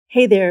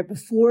Hey there,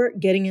 before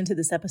getting into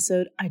this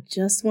episode, I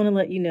just want to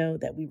let you know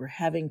that we were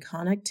having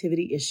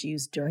connectivity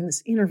issues during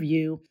this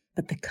interview,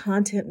 but the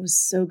content was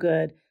so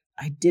good,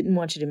 I didn't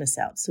want you to miss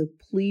out. So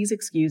please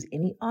excuse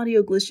any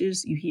audio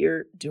glitches you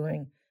hear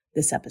during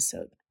this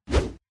episode.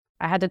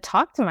 I had to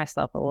talk to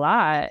myself a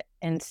lot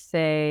and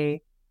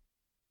say,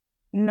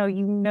 no,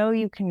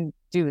 you can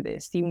do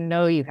this.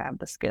 You have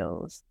the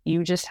skills.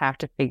 You just have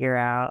to figure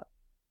out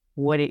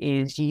what it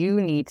is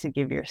you need to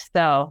give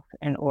yourself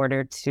in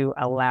order to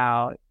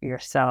allow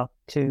yourself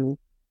to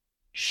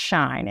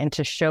shine and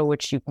to show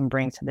what you can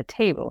bring to the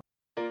table.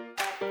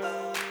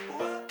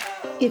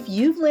 If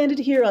you've landed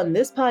here on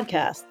this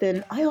podcast,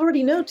 then I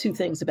already know two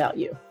things about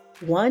you.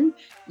 One,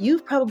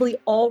 you've probably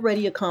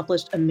already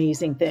accomplished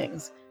amazing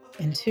things.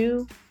 And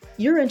two,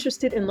 you're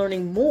interested in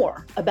learning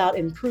more about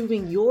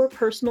improving your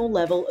personal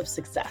level of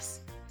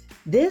success.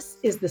 This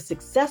is the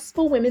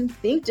Successful Women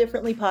Think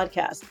Differently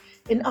podcast,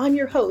 and I'm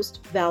your host,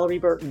 Valerie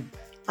Burton.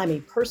 I'm a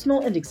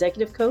personal and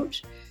executive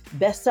coach,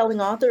 best-selling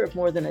author of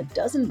more than a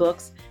dozen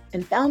books,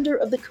 and founder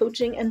of the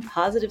Coaching and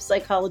Positive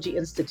Psychology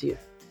Institute.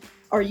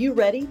 Are you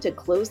ready to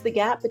close the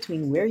gap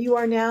between where you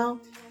are now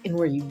and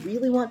where you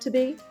really want to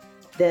be?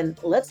 Then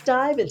let's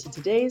dive into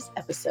today's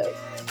episode.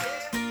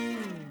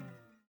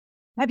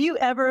 Have you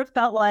ever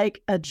felt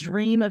like a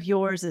dream of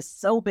yours is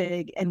so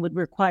big and would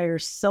require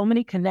so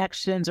many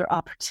connections or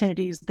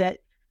opportunities that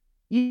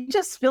you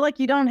just feel like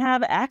you don't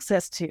have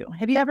access to?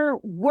 Have you ever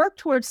worked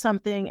towards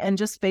something and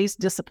just faced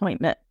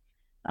disappointment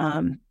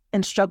and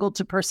struggled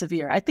to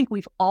persevere? I think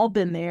we've all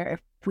been there.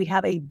 If we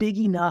have a big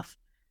enough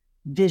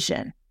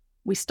vision,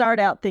 we start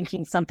out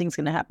thinking something's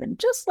going to happen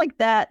just like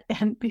that.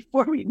 And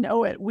before we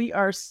know it, we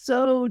are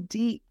so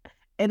deep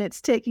and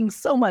it's taking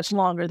so much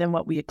longer than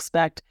what we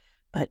expect.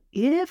 But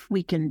if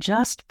we can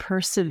just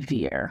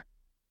persevere,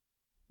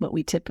 what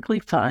we typically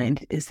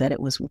find is that it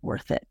was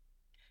worth it.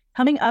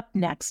 Coming up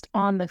next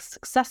on the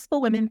Successful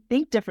Women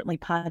Think Differently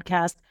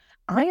podcast,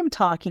 I am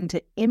talking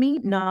to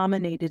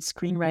Emmy-nominated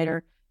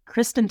screenwriter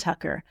Kristin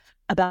Tucker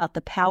about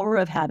the power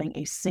of having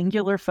a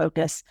singular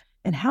focus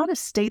and how to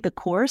stay the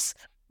course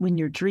when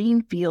your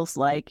dream feels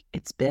like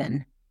it's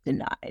been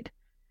denied.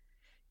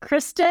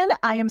 Kristin,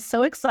 I am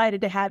so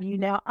excited to have you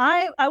now.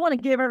 I want to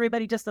give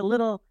everybody just a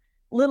little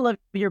of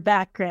your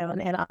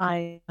background, and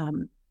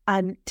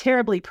I'm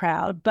terribly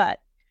proud, but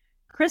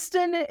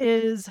Kristin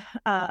is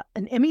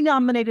an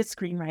Emmy-nominated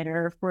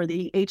screenwriter for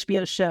the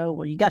HBO show.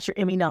 Well, you got your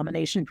Emmy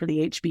nomination for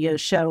the HBO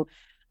show,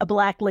 A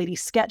Black Lady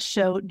sketch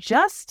show.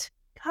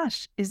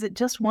 Is it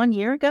just 1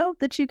 year ago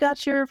that you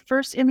got your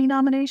first Emmy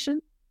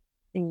nomination?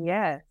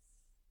 Yes.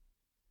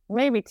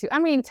 Maybe two. I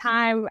mean,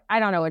 time, I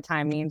don't know what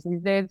time means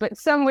these days, but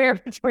somewhere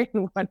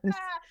between one and...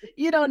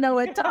 You don't know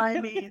what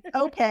time means.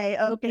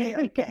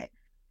 Okay.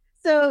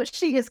 So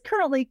she is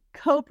currently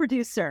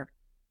co-producer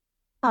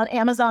on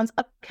Amazon's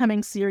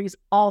upcoming series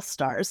All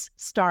Stars,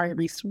 starring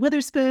Reese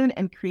Witherspoon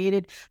and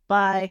created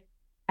by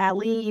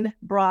Aline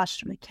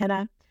Brosh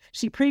McKenna.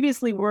 She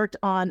previously worked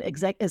on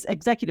as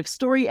executive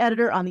story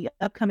editor on the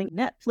upcoming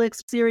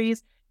Netflix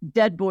series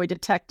Dead Boy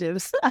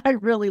Detectives. I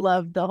really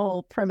love the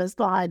whole premise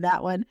behind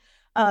that one.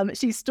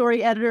 She's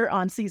story editor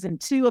on season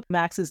 2 of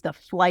Max's The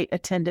Flight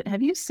Attendant.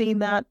 Have you seen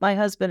that? My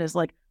husband is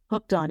like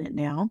hooked on it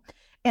now.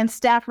 And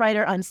staff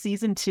writer on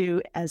season 2,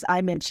 as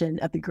I mentioned,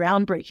 of the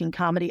groundbreaking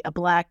comedy A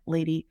Black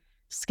Lady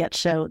sketch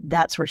show.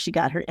 That's where she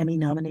got her Emmy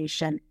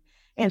nomination.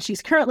 And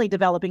she's currently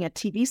developing a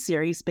TV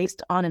series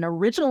based on an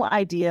original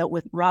idea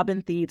with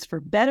Robin Thede for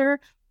Better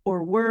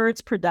or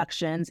Words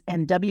Productions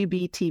and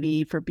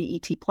WBTV for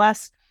BET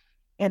Plus.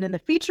 And in the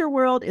feature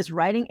world is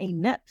writing a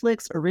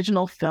Netflix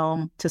original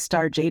film to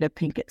star Jada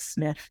Pinkett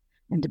Smith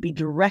and to be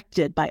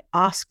directed by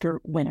Oscar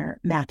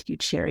winner Matthew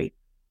Cherry.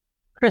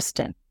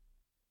 Kristin.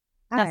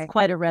 That's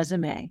quite a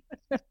resume.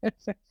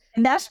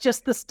 And that's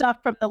just the stuff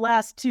from the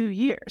last 2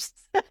 years.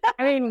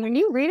 I mean, when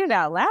you read it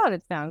out loud,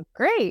 it sounds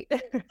great.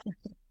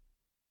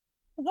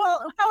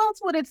 Well, how else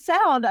would it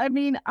sound? I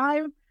mean,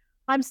 I'm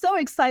so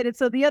excited.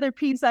 So the other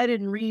piece I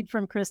didn't read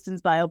from Kristin's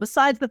bio,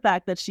 besides the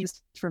fact that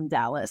she's from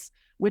Dallas,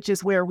 which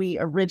is where we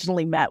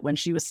originally met when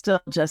she was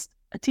still just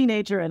a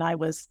teenager and I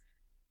was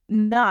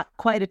not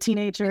quite a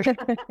teenager, is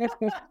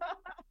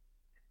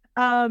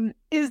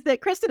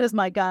that Kristin is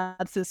my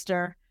god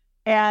sister.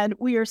 And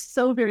we are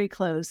so very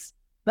close,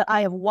 but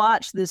I have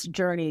watched this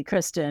journey,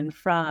 Kristin,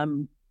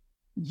 from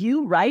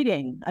you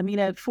writing. I mean,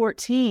 at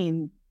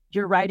 14,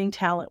 your writing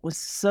talent was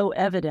so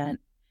evident.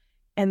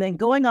 And then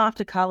going off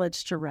to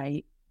college to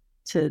write,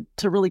 to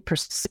really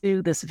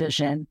pursue this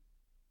vision,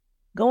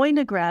 going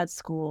to grad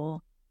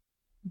school,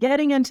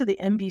 getting into the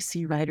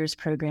NBC Writers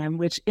Program,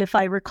 which if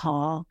I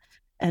recall,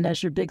 and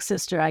as your big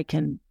sister, I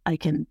can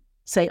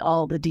say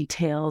all the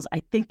details.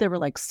 I think there were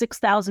like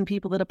 6,000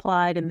 people that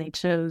applied and they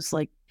chose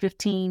like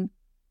 15.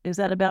 Is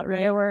that about right?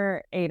 There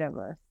were 8 of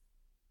us.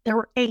 There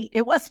were 8.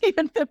 It wasn't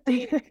even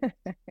 15.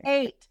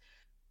 8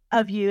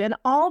 of you. And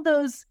all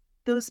those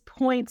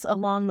points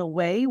along the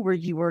way where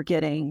you were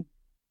getting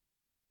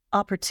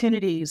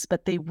opportunities,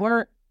 but they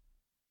weren't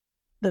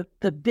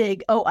the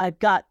big, oh, I've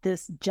got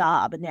this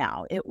job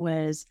now. It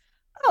was,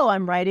 oh,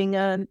 I'm writing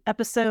an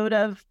episode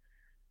of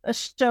a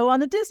show on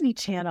the Disney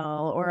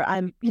Channel, or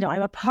I'm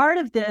a part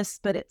of this,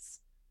 but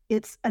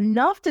it's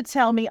enough to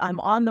tell me I'm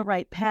on the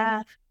right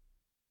path,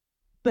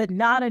 but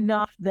not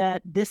enough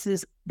that this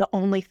is the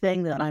only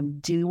thing that I'm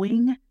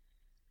doing.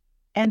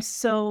 And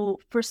so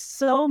for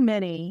so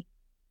many,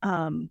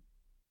 as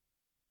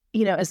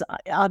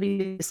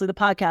obviously the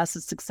podcast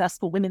is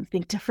Successful Women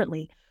Think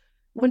Differently.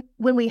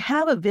 When we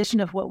have a vision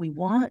of what we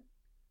want,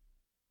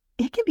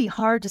 it can be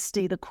hard to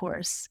stay the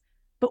course.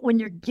 But when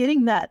you're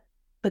getting the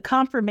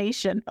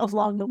confirmation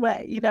along the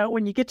way,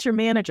 when you get your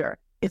manager,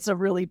 it's a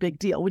really big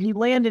deal. When you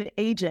land an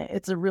agent,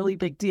 it's a really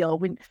big deal.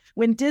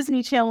 When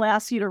Disney Channel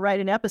asks you to write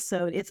an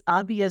episode, it's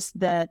obvious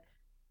that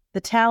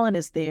the talent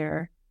is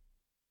there.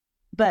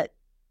 But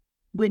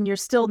when you're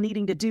still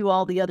needing to do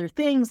all the other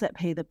things that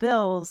pay the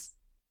bills,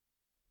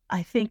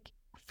 I think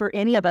for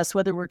any of us,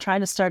 whether we're trying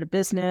to start a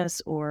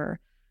business or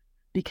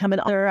become an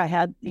author, I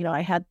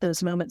had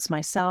those moments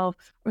myself,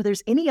 or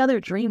there's any other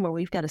dream where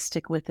we've got to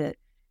stick with it.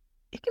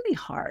 It can be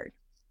hard.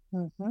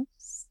 Mm-hmm.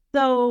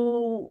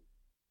 So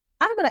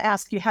I'm going to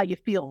ask you how you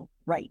feel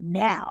right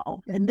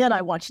now. And then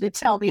I want you to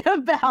tell me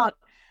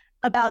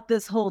about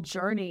this whole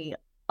journey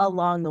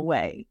along the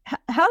way.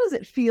 How does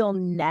it feel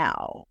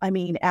now? I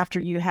mean, after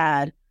you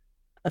had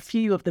a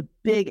few of the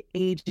big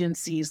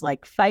agencies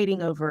like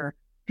fighting over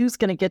who's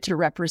going to get to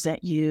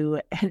represent you,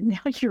 and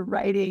now you're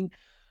writing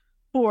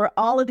for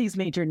all of these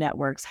major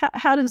networks.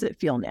 How does it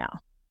feel now?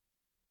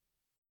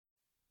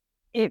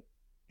 It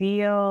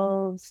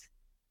feels,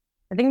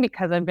 I think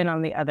because I've been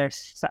on the other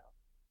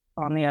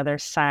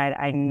side,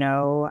 I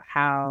know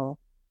how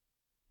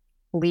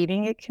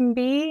fleeting it can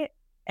be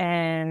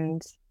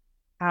and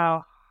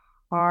how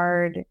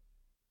hard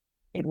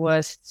it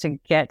was to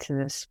get to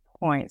this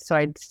point. So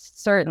I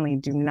certainly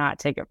do not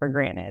take it for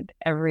granted.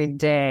 Every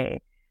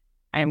day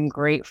I'm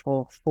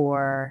grateful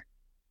for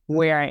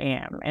where I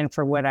am and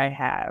for what I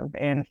have,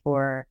 and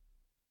for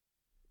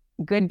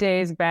good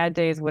days, bad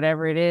days,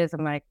 whatever it is.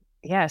 I'm like,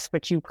 yes,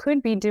 but you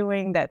could be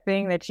doing that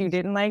thing that you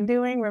didn't like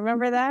doing.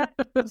 Remember that?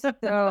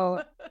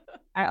 So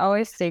I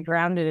always stay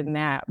grounded in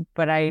that.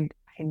 But I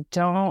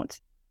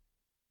don't,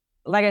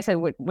 like I said,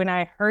 when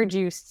I heard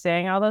you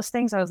saying all those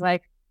things, I was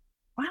like,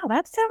 wow,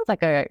 that sounds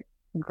like a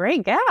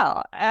great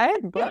gal.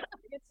 I'd love to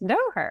get to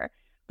know her.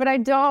 But I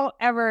don't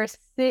ever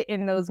sit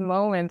in those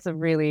moments of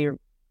really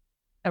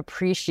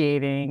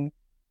appreciating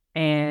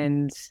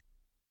and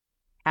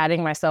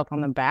patting myself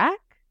on the back,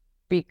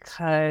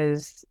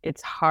 because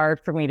it's hard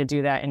for me to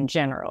do that in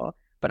general,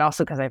 but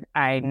also because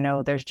I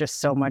know there's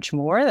just so much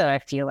more that I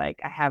feel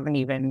like I haven't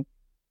even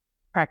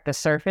cracked the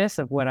surface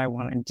of what I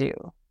want to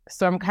do.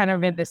 So I'm kind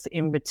of in this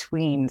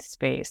in-between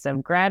space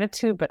of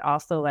gratitude, but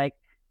also like,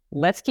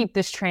 let's keep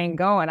this train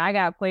going. I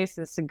got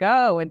places to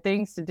go and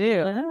things to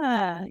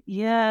do.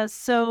 Yeah.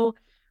 So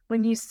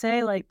when you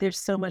say like there's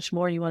so much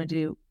more you want to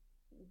do,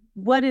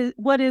 what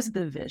is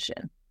the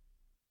vision?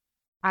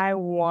 I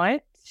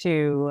want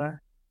to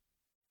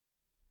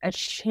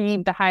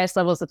achieve the highest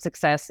levels of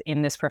success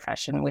in this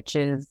profession, which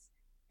is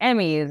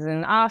Emmys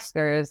and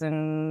Oscars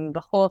and the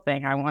whole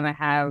thing. I want to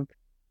have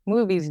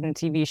movies and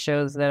TV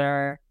shows that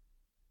are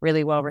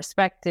really well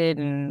respected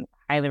and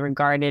highly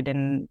regarded,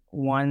 and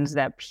ones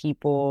that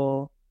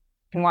people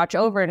can watch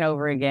over and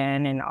over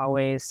again and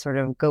always sort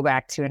of go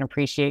back to and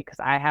appreciate, because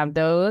I have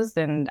those,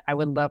 and I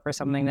would love for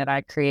something that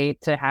I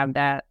create to have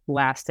that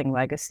lasting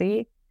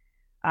legacy.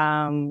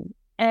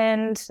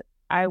 And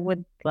I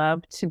would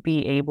love to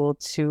be able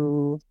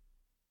to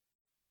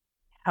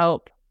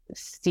help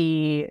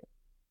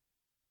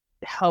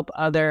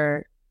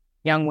other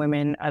young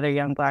women, other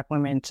young Black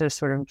women to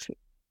sort of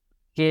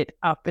get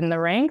up in the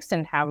ranks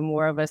and have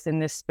more of us in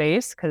this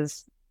space.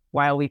 Because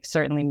while we've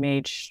certainly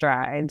made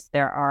strides,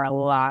 there's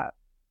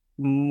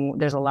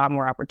a lot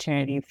more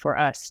opportunity for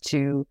us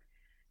to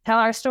tell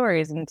our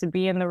stories and to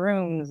be in the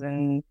rooms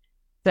and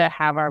to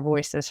have our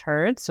voices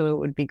heard. So it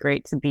would be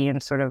great to be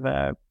in sort of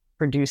a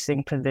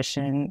producing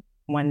position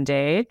one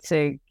day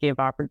to give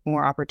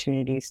more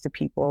opportunities to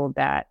people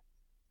that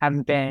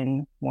have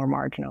been more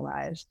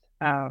marginalized.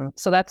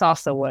 So that's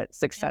also what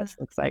success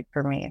looks like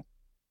for me.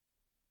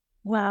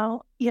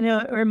 Wow.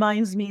 It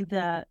reminds me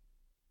that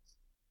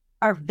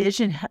our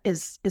vision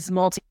is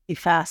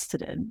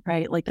multifaceted,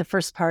 right? Like the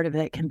first part of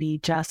it can be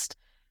just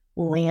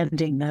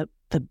landing the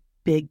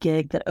big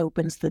gig that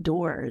opens the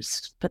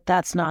doors, but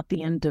that's not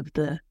the end of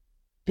the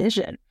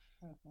vision.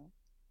 Mm-hmm.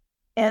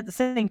 At the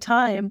same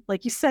time,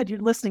 like you said, you're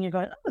listening, you're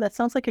going, oh, that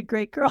sounds like a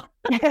great girl.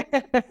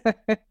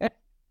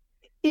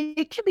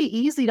 It can be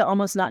easy to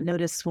almost not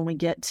notice when we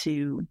get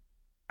to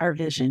our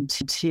vision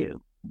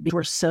too.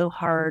 We're so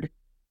hard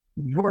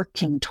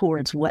working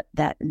towards what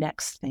that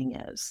next thing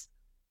is.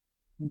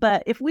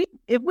 But if we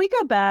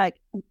go back,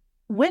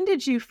 when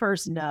did you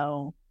first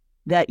know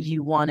that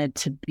you wanted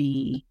to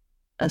be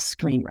a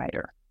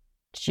screenwriter?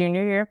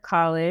 Junior year of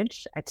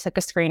college, I took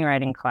a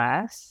screenwriting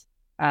class.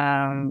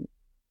 As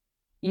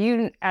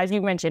you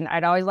mentioned,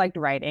 I'd always liked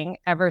writing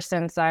ever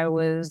since I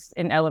was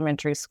in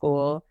elementary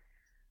school.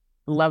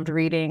 Loved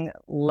reading,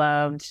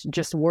 loved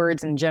just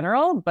words in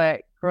general,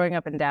 but growing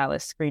up in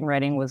Dallas,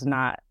 screenwriting was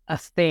not a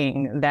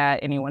thing that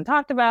anyone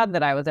talked about,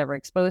 that I was ever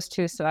exposed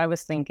to. So I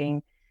was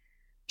thinking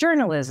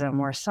journalism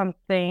or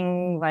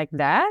something like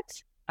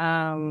that.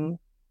 And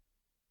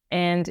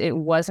it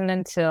wasn't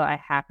until I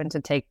happened to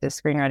take this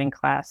screenwriting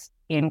class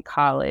in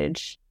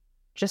college,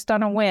 just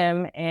on a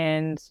whim,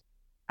 and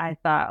I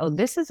thought, oh,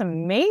 this is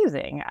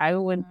amazing.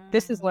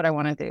 This is what I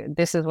want to do.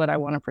 This is what I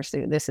want to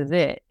pursue. This is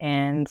it.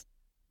 And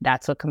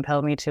that's what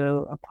compelled me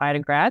to apply to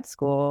grad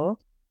school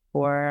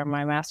for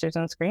my master's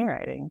in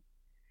screenwriting.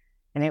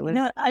 And it was...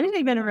 No, I didn't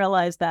even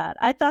realize that.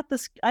 I thought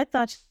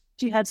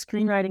you had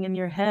screenwriting in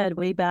your head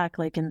way back,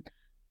 like in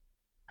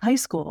high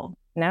school.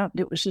 No,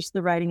 it was just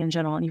the writing in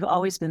general. And you've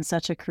always been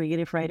such a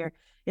creative writer.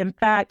 In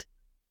fact,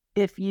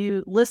 if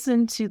you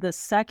listen to the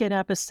second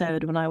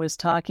episode when I was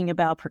talking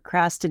about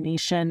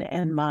procrastination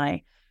and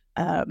my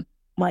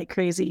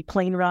crazy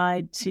plane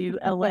ride to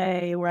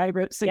LA where I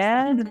wrote 6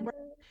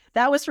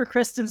 that was for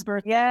Kristin's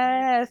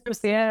birthday.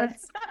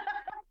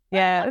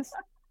 Yes.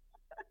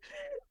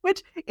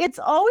 Which it's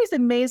always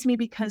amazed me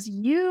because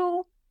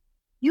you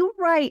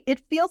write,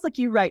 it feels like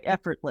you write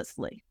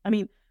effortlessly. I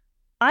mean,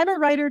 I'm a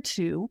writer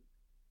too,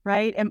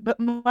 right? But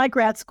my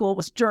grad school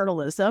was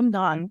journalism,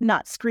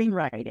 not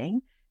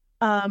screenwriting.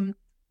 And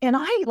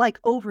I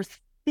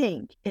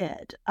overthink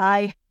it.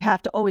 I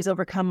have to always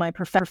overcome my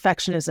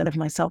perfectionism of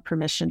myself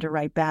permission to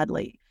write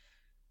badly.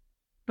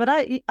 But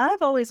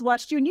I've always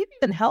watched you, and you've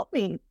even helped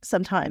me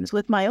sometimes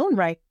with my own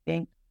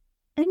writing.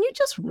 And you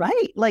just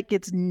write like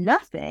it's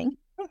nothing.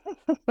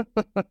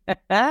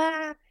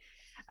 I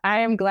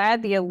am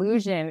glad the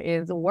illusion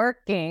is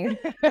working.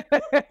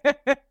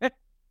 I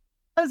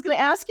was going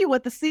to ask you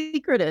what the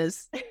secret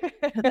is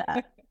to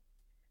that.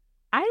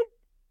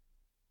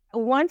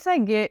 Once I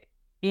get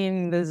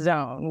in the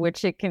zone,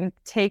 which it can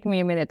take me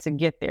a minute to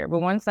get there, but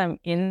once I'm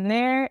in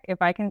there,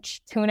 if I can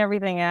tune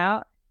everything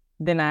out,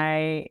 then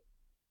I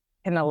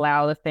can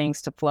allow the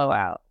things to flow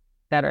out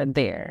that are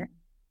there.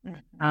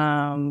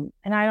 Mm-hmm.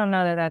 And I don't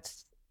know that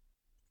that's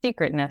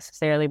secret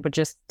necessarily, but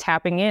just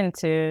tapping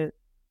into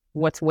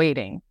what's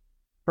waiting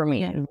for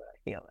me is what I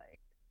feel like.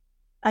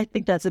 I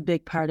think that's a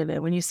big part of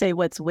it. When you say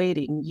what's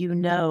waiting, you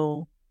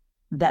know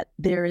that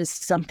there is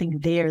something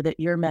there that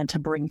you're meant to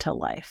bring to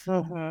life.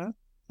 Mm-hmm.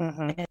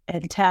 Mm-hmm.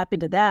 And tap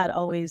into that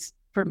always,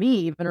 for me,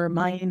 even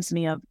reminds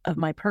me of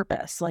my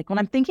purpose. Like when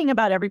I'm thinking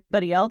about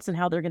everybody else and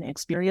how they're going to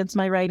experience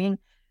my writing,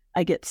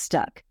 I get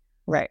stuck.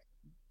 Right.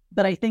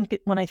 But I think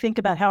when I think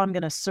about how I'm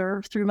going to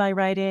serve through my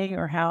writing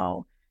or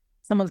how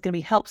someone's going to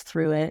be helped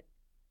through it,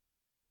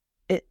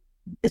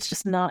 it's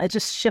just not, it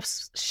just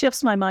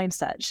shifts my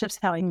mindset, shifts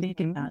how I'm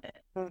thinking about it.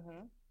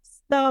 Mm-hmm.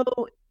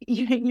 So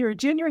you're a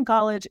junior in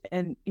college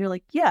and you're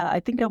like, yeah, I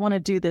think I want to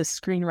do this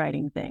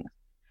screenwriting thing.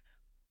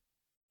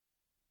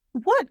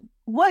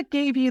 What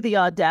gave you the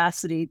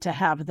audacity to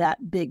have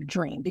that big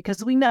dream?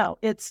 Because we know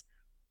it's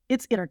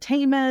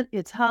entertainment,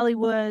 it's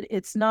Hollywood.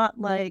 It's not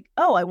like,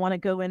 oh, I want to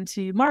go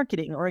into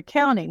marketing or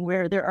accounting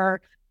where there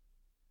are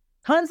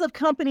tons of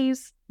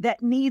companies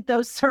that need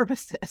those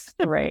services.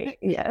 Right.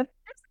 Yes.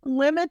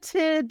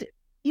 Limited,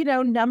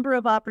 number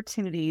of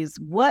opportunities.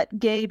 What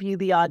gave you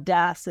the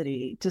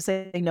audacity to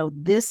say, no,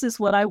 this is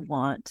what I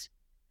want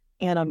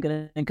and I'm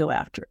going to go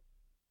after it?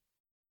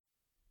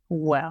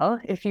 Well,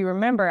 if you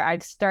remember, I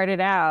started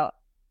out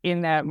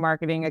in that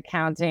marketing,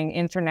 accounting,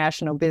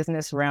 international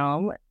business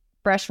realm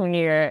freshman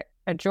year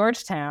at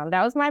Georgetown.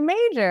 That was my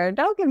major.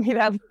 Don't give me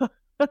that look.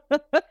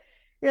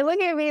 You're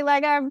looking at me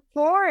like I'm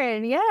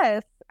foreign.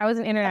 Yes, I was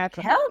in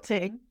international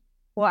accounting.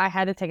 Well, I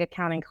had to take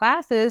accounting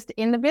classes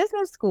in the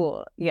business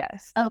school.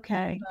 Yes.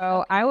 Okay.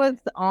 So I was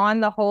on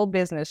the whole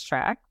business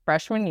track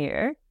freshman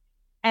year.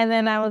 And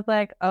then I was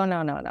like, oh,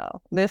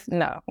 no. This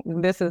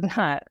is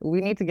not.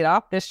 We need to get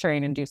off this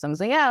train and do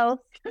something else.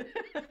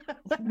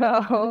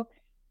 So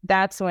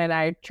that's when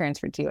I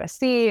transferred to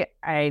USC.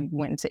 I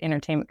went into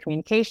entertainment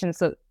communications.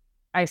 So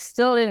I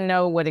still didn't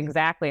know what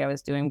exactly I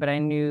was doing, but I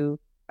knew,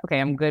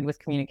 okay, I'm good with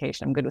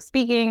communication. I'm good with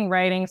speaking,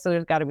 writing. So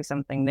there's got to be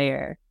something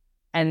there.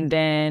 And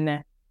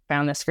then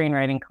found the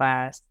screenwriting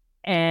class.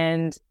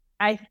 And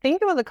I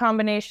think it was a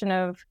combination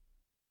of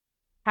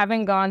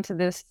having gone to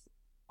this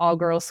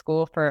all-girls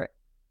school for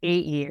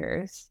 8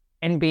 years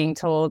and being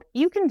told,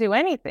 you can do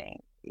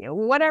anything.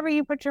 Whatever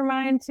you put your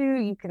mind to,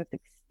 you can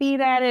succeed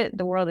at it.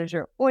 The world is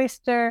your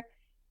oyster.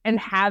 And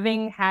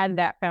having had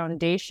that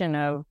foundation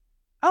of,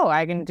 oh,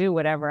 I can do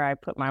whatever I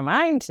put my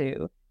mind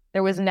to,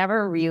 there was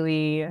never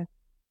really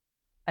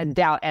a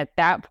doubt at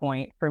that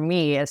point for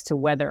me as to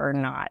whether or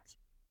not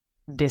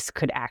this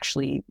could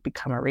actually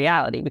become a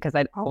reality, because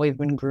I'd always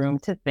been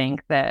groomed to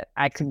think that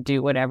I could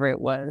do whatever it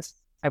was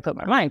I put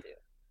my mind to.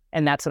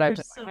 And that's what I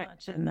There's so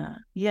much in that.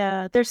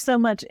 Yeah, there's so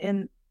much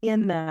in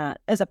that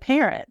as a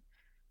parent,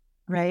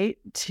 right?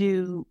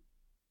 To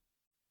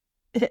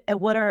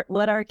what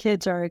our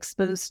kids are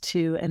exposed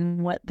to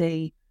and what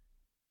they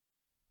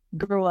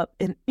grow up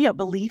in,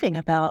 believing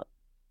about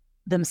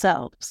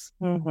themselves.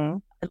 Mm-hmm.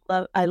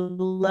 I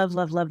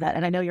love that.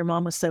 And I know your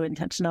mom was so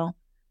intentional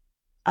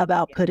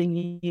about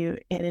putting you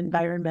in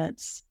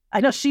environments. I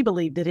know she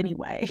believed it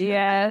anyway.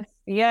 Yes.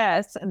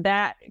 Yes,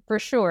 that for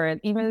sure.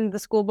 Even the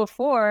school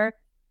before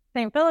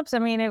St. Philip's, I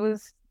mean,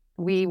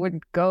 we would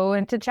go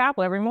into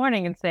chapel every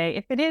morning and say,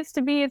 if it is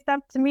to be, it's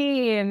up to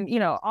me. And,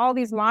 all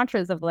these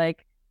mantras of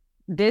like,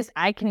 this,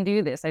 I can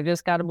do this. I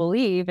just got to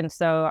believe. And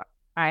so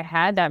I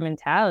had that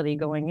mentality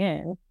going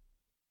in.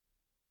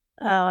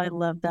 Oh, I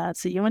love that.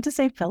 So you went to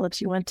St.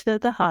 Philip's, you went to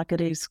the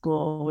Hockaday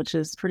School, which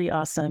is pretty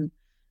awesome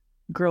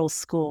girls'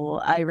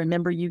 school. I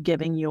remember you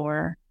giving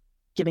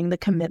the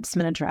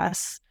commencement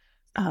address,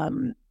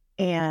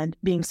 and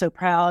being so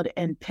proud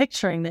and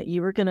picturing that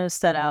you were going to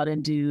set out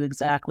and do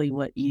exactly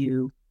what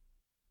you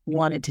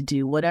wanted to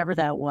do, whatever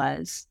that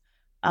was.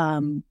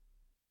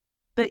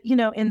 But,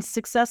 in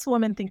Successful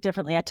Women Think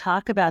Differently, I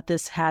talk about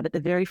this habit. The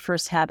very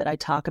first habit I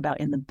talk about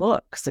in the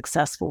book,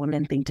 Successful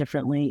Women Think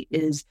Differently,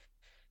 is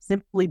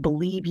simply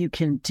believe you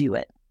can do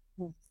it.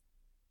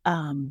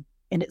 And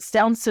it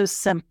sounds so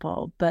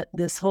simple, but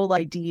this whole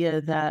idea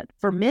that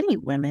for many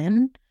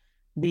women,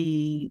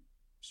 we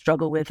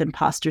struggle with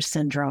imposter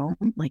syndrome,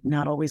 like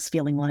not always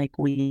feeling like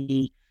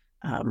we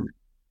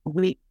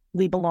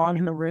belong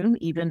in the room,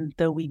 even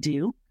though we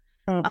do.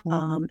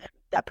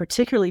 That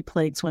particularly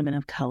plagues women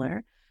of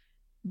color.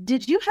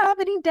 Did you have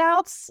any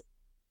doubts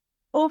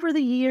over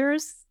the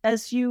years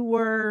as you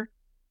were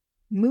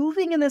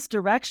moving in this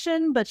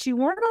direction, but you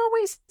weren't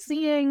always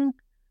seeing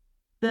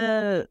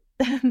the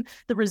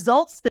the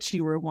results that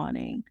you were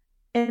wanting?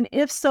 And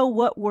if so,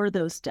 what were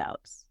those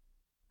doubts?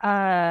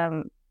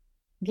 Yeah,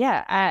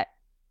 I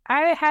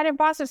had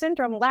imposter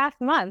syndrome last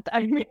month.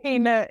 I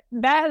mean, that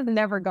has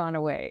never gone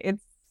away.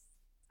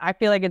 I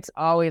feel like it's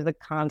always a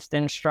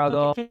constant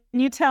struggle. Okay. Can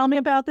you tell me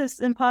about this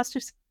imposter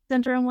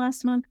syndrome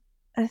last month?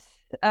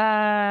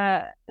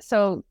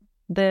 So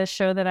the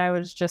show that I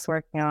was just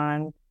working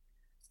on,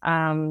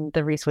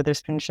 the Reese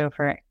Witherspoon show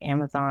for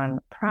Amazon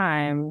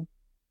Prime,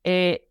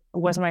 it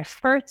was my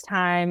first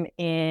time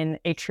in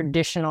a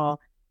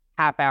traditional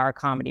half-hour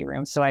comedy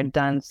room. So I'd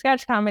done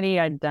sketch comedy,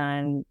 I'd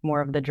done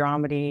more of the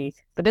dramedy,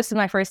 but this is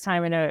my first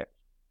time in a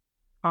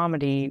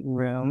comedy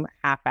room,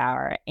 half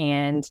hour,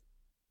 and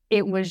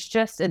it was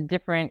just a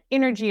different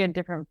energy, a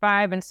different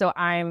vibe. And so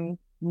I'm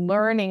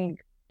learning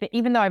that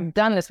even though I've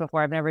done this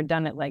before, I've never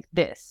done it like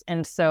this.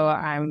 And so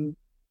I'm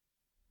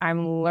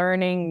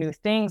learning new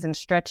things and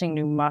stretching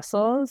new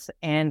muscles.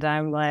 And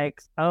I'm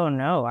like, oh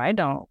no, I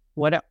don't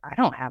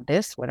have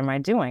this. What am I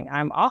doing?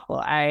 I'm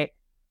awful.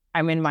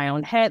 I'm in my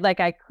own head. Like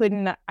I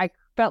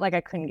felt like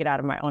I couldn't get out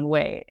of my own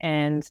way.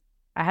 And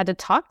I had to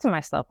talk to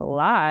myself a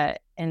lot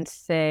and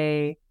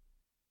say,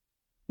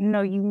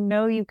 no,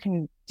 you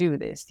can do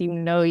this.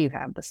 You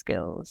have the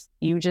skills.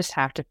 You just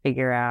have to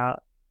figure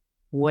out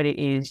what it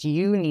is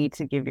you need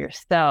to give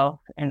yourself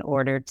in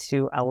order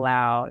to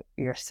allow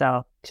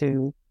yourself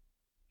to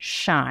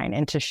shine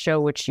and to show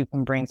what you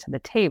can bring to the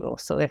table.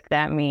 So if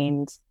that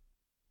means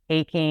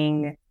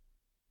taking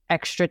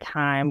extra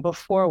time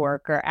before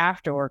work or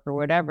after work or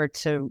whatever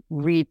to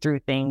read through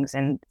things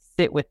and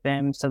sit with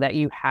them so that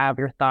you have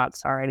your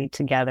thoughts already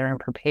together and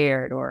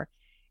prepared, or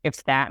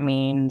if that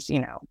means,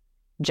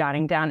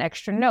 jotting down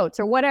extra notes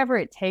or whatever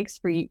it takes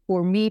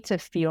for me to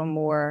feel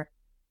more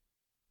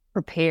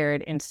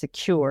prepared and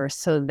secure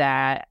so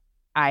that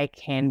I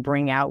can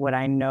bring out what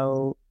I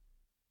know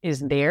is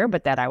there,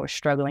 but that I was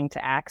struggling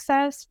to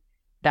access.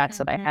 That's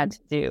what I had to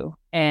do.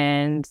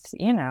 And,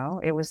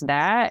 it was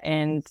that.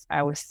 And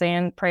I was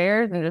saying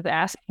prayers and just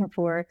asking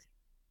for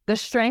the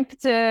strength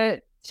to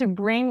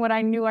bring what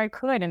I knew I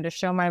could and to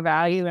show my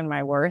value and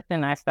my worth.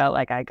 And I felt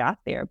like I got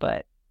there.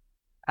 But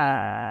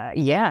the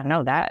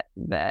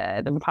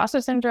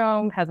imposter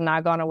syndrome has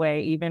not gone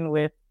away, even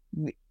with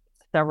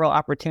several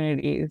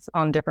opportunities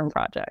on different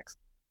projects.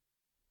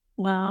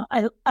 Wow.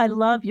 I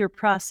love your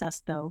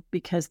process though,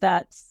 because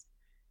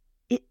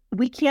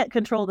we can't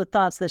control the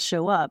thoughts that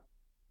show up,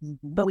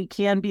 but we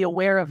can be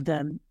aware of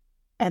them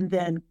and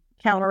then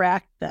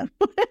counteract them.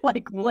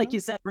 like you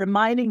said,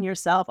 reminding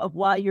yourself of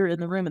why you're in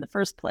the room in the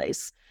first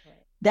place,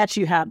 that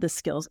you have the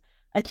skills.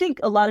 I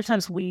think a lot of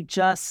times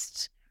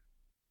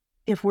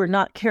if we're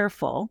not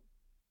careful,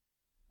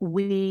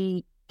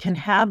 we can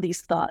have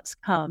these thoughts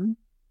come.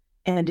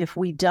 And if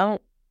we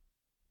don't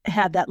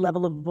have that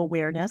level of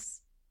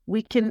awareness,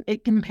 it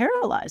can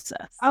paralyze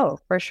us. Oh,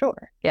 for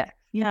sure. Yeah.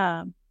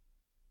 Yeah.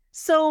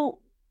 So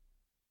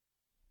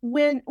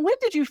when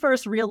did you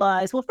first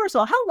realize, well, first of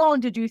all, how long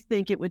did you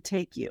think it would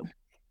take you?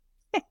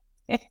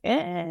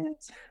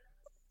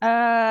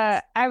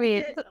 I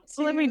mean,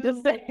 let me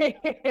just say,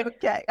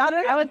 okay.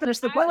 I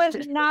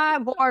was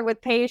not born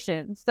with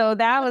patience. So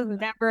that was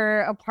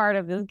never a part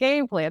of this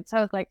game plan. So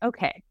I was like,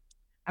 okay,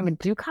 I'm going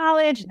to do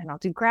college and then I'll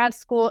do grad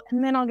school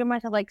and then I'll give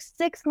myself like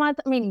 6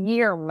 months,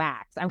 year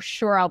max. I'm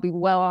sure I'll be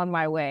well on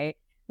my way.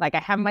 Like I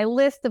have my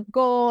list of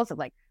goals of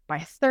like by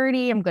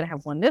 30, I'm going to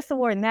have won this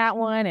award and that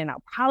one, and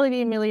I'll probably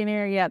be a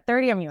millionaire. Yeah,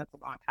 30, that's a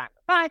long time.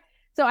 Fine.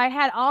 So I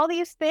had all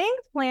these things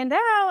planned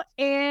out,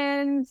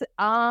 and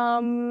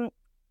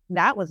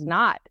that was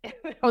not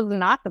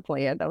the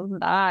plan. That was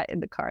not in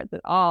the cards at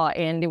all.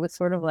 And it was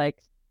sort of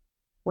like,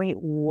 wait,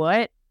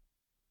 what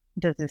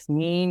does this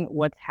mean?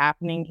 What's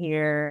happening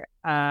here?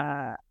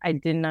 I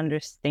didn't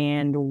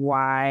understand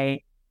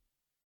why,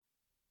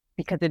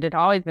 because it had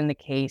always been the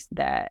case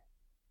that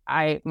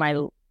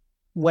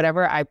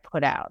whatever I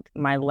put out,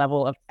 my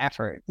level of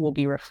effort will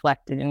be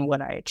reflected in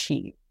what I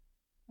achieve.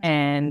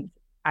 And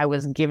I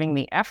was giving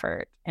the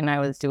effort and I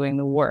was doing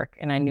the work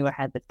and I knew I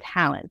had the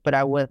talent, but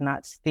I was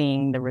not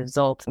seeing the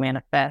results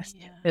manifest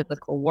in the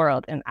physical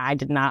world. And I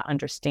did not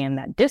understand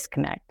that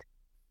disconnect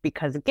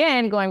because,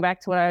 again, going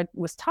back to what I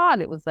was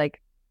taught, it was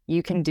like,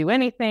 you can do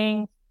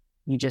anything,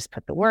 you just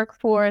put the work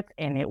forth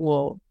and it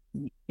will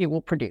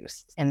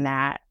produce. And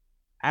that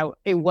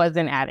it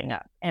wasn't adding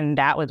up. And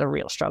that was a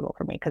real struggle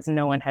for me because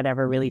no one had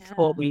ever really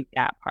told me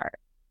that part.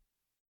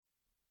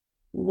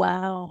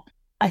 Wow.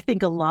 I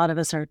think a lot of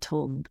us are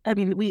told, I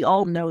mean, we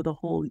all know the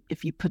whole,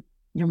 if you put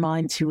your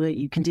mind to it,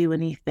 you can do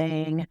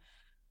anything.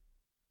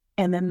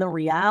 And then the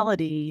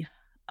reality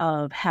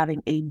of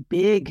having a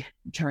big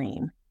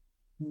dream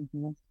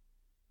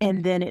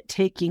and then it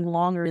taking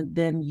longer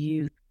than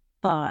you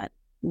thought.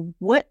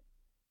 What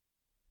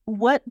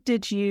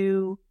did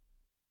you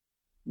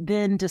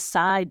then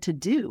decide to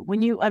do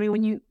when you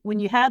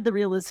had the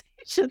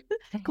realization,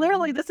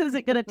 clearly this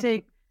isn't going to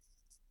take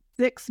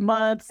 6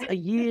 months, a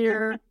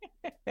year.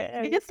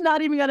 It's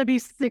not even going to be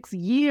 6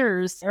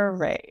 years.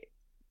 Right.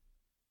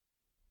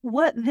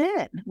 What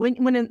then?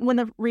 When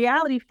the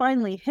reality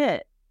finally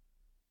hit?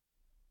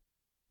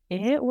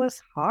 It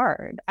was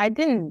hard. I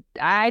did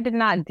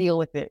not deal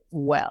with it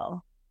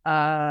well.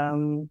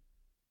 It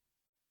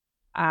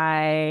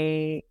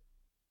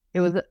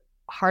was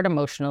hard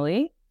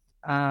emotionally.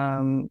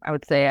 I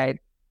would say I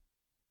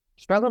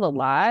struggled a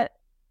lot.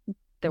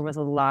 There was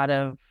a lot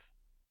of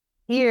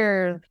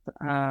fears,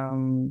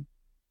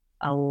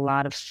 a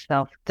lot of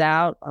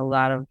self-doubt, a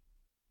lot of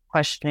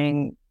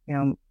questioning,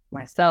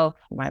 myself,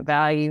 my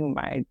value,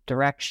 my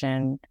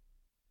direction.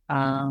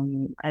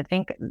 I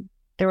think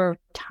there were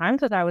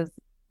times that I was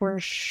for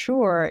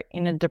sure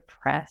in a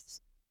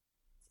depressed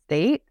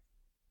state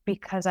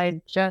because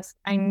I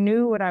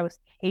knew what I was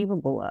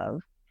capable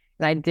of.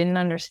 And I didn't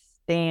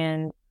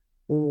understand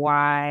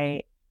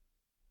why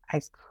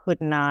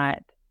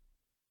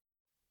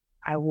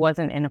I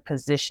wasn't in a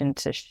position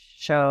to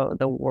show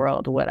the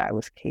world what I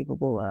was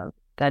capable of.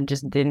 That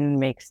just didn't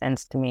make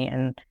sense to me.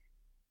 And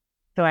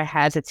so I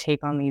had to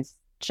take on these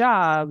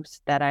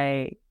jobs that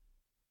I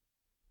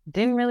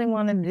didn't really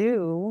want to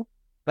do,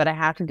 but I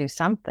have to do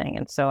something.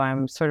 And so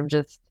I'm sort of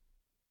just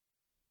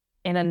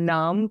in a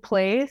numb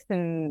place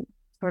and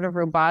sort of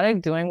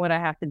robotic, doing what I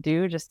have to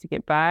do just to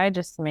get by,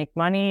 just to make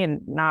money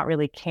and not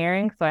really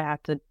caring. So I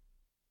have to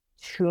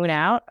tune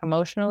out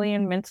emotionally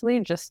and mentally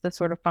just to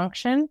sort of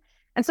function.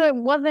 And so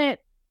it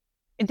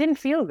didn't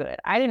feel good.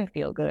 I didn't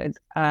feel good.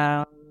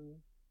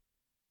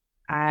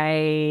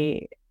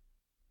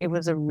 It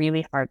was a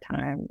really hard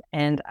time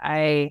and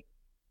I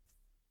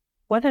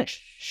wasn't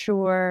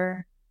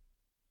sure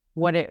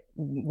what it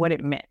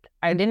meant.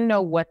 I didn't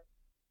know what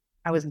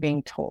I was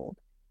being told.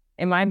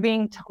 Am I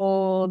being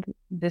told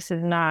this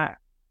is not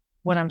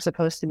what I'm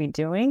supposed to be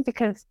doing?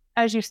 Because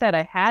as you said,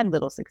 I had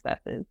little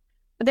successes,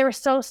 but they were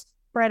so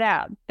spread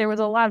out. There was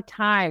a lot of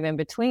time in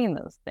between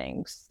those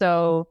things.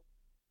 So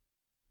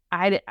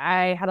I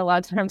had a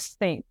lot of time to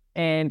think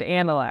and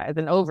analyze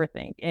and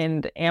overthink.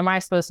 And am I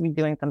supposed to be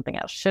doing something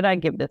else? Should I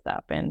give this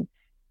up? And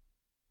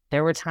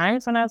there were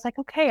times when I was like,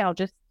 okay, I'll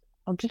do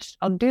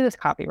this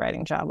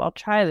copywriting job. I'll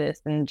try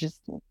this and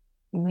just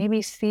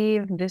maybe see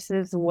if this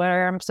is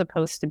where I'm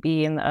supposed to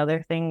be. And the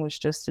other thing was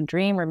just a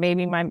dream, or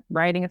maybe my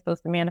writing is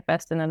supposed to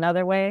manifest in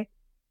another way.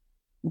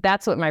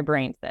 That's what my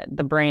brain said.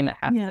 The brain that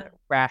has to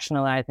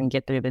rationalize and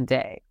get through the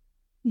day.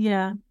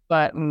 Yeah.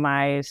 But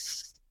my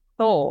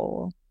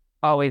soul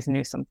always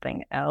knew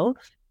something else.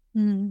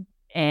 Mm.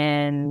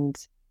 And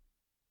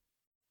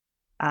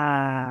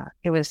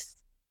it was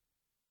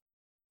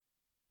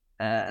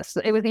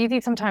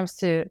easy sometimes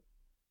to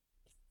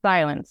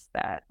silence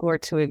that or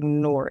to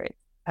ignore it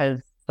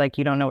because like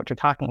you don't know what you're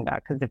talking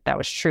about, because if that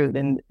was true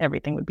then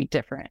everything would be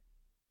different.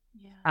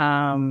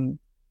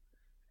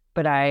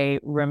 But I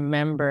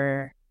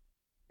remember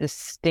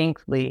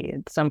distinctly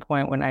at some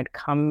point when I'd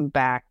come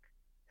back,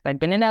 I'd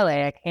been in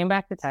LA, I came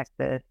back to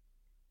Texas.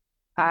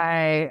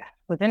 I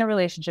was in a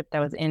relationship that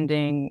was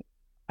ending.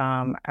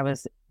 I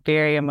was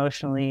very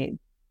emotionally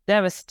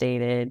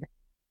devastated.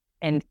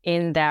 And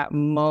in that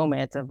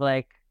moment of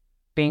like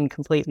being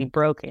completely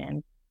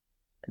broken,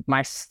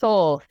 my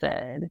soul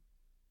said,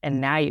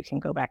 and now you can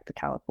go back to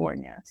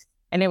California.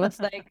 And it was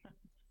like,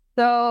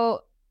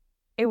 so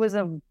it was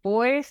a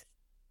voice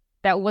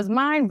that was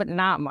mine, but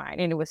not mine.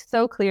 And it was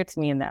so clear to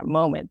me in that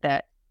moment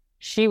that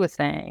she was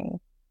saying,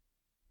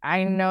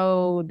 I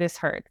know this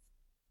hurts,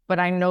 but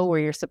I know where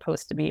you're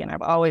supposed to be. And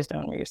I've always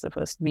known where you're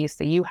supposed to be.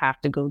 So you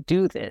have to go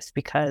do this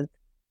because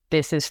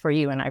this is for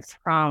you. And I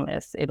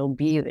promise it'll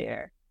be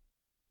there.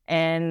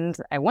 And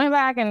I went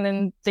back and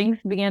then things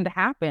began to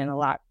happen a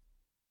lot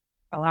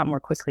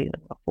more quickly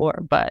than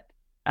before. But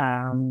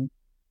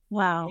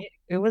wow,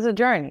 it was a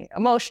journey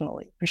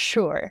emotionally, for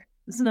sure.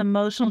 It's an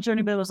emotional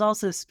journey, but it was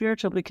also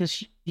spiritual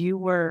because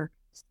you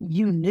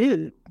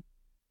knew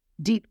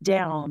deep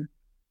down,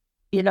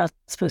 you're not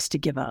supposed to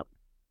give up.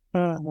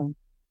 Mm-hmm.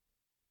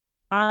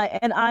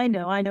 I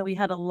know we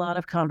had a lot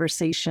of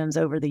conversations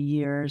over the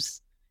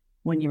years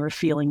when you were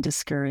feeling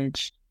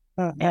discouraged.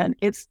 Mm-hmm. And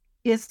it's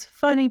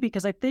funny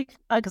because I think,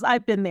 because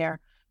I've been there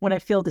when I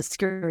feel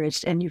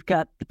discouraged, and you've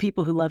got the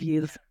people who love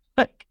you,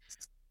 like,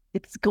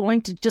 it's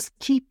going to just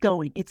keep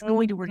going. It's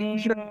going to work.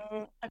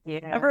 Yeah.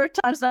 There are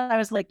times that I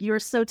was like, you're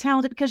so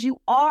talented, because you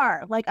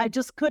are. Like, I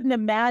just couldn't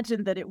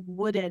imagine that it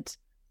wouldn't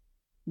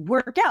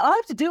work out. All I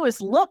have to do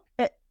is look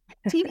at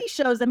TV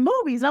shows and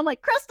movies, and I'm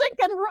like, Kristin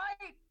can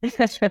write.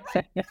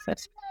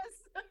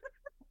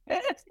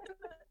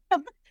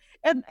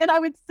 And I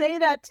would say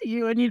that to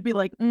you, and you'd be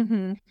like,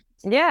 mm-hmm.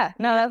 Yeah,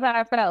 no, that's how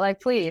I felt.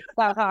 Like, please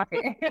stop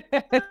talking.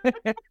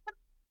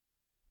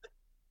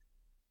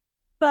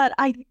 But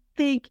I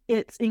think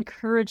it's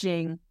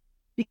encouraging,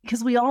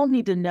 because we all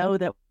need to know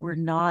that we're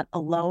not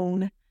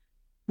alone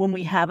when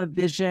we have a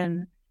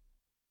vision,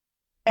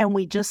 and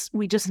we just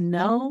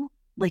know,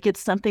 like,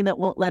 it's something that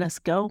won't let us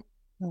go,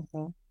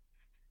 Mm-hmm.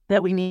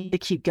 that we need to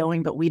keep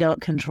going, but we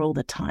don't control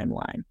the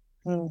timeline.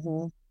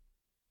 Mm-hmm.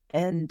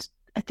 And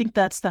I think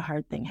that's the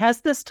hard thing.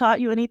 Has this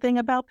taught you anything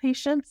about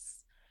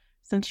patience,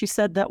 since you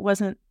said that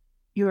wasn't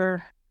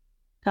your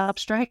top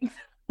strength?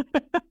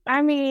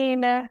 I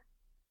mean,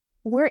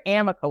 we're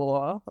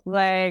amicable.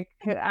 Like,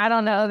 I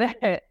don't know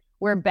that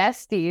we're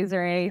besties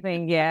or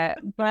anything yet,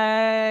 but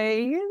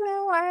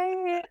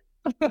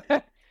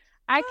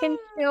I can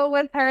chill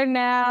with her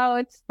now.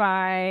 It's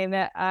fine.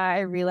 I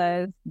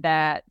realized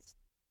that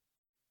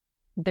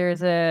there's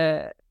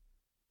that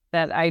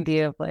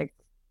idea of, like,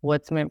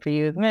 what's meant for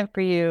you is meant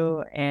for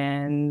you,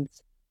 and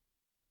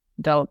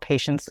adult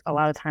patience a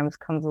lot of times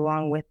comes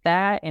along with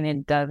that, and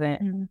it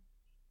doesn't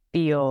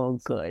feel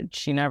good.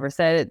 She never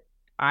said it,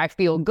 I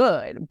feel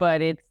good,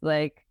 but it's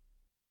like,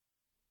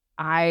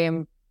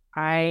 I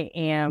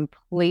am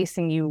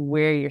placing you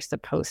where you're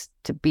supposed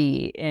to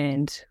be,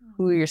 and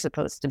who you're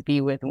supposed to be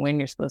with, and when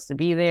you're supposed to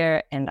be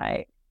there. And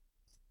I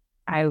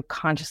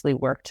consciously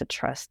work to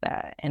trust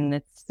that. And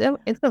it's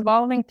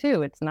evolving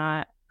too.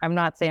 I'm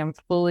not saying I'm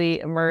fully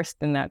immersed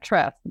in that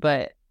trust,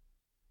 but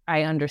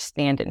I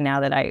understand it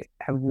now that I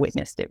have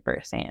witnessed it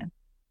firsthand.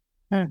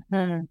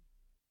 Mm-hmm.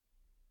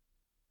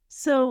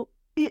 So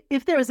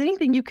if there was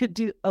anything you could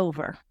do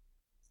over,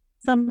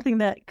 something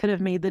that could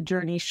have made the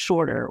journey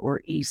shorter or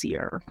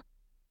easier,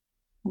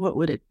 what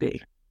would it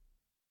be?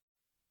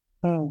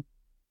 I've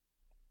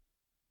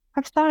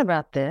thought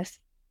about this.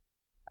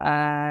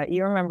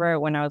 You remember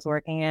when I was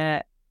working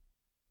at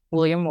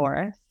William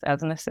Morris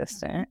as an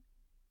assistant?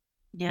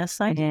 Yes,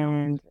 I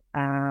do.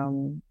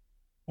 And,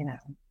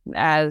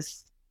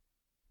 as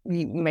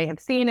you may have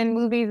seen in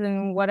movies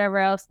and whatever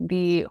else,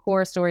 the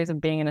horror stories of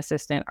being an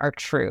assistant are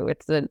true.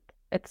 It's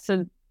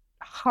a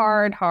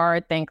hard,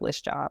 thankless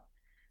job.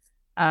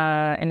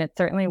 And it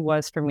certainly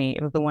was for me.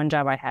 It was the one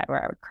job I had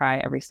where I would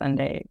cry every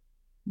Sunday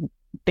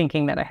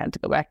thinking that I had to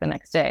go back the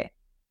next day.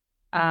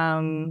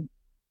 And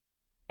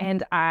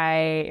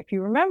if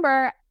you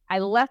remember, I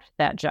left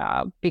that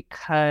job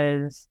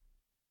because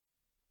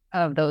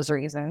of those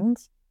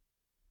reasons.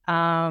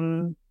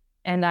 And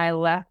I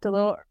left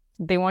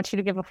they want you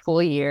to give a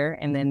full year,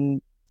 and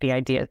then the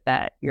idea is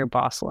that your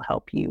boss will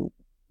help you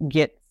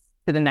get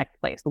to the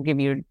next place. We'll give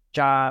you a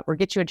job or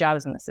get you a job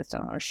as an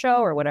assistant on a show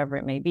or whatever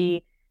it may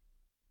be.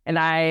 And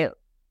I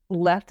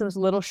left, it was a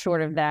little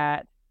short of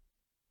that.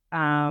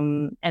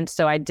 And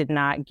so I did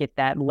not get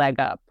that leg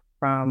up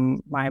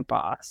from my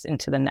boss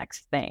into the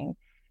next thing.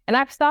 And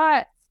I've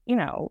thought,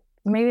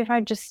 maybe if I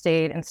just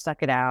stayed and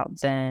stuck it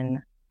out,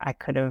 then I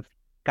could have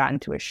gotten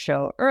to a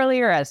show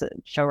earlier as a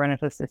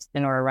showrunner's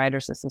assistant or a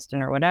writer's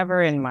assistant or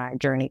whatever, and my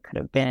journey could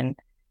have been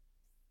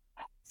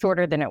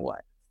shorter than it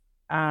was.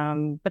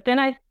 But then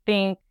I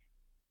think,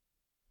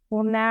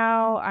 well,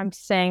 now I'm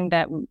saying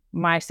that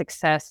my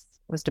success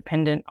was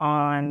dependent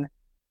on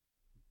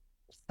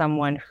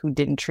someone who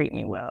didn't treat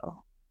me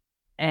well.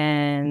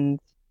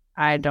 And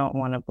I don't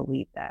want to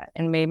believe that.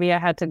 And maybe I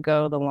had to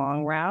go the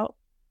long route,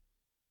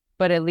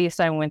 but at least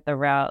I went the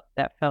route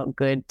that felt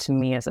good to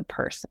me as a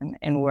person,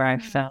 and where I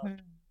felt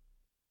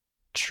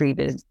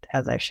treated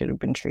as I should have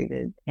been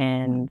treated.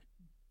 And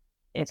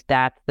if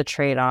that's the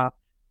trade-off,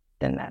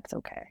 then that's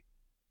okay.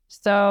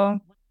 So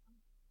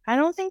I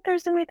don't think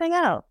there's anything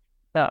else,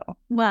 though.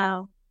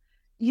 Wow.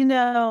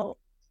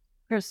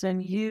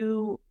 Kristin,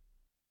 you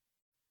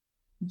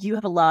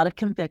have a lot of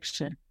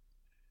conviction,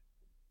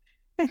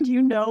 and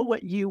you know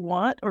what you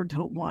want or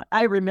don't want.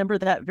 I remember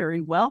that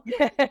very well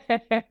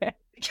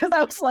because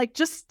I was like,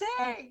 just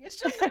stay. It's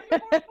just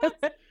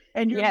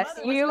and yes,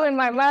 you like, and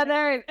my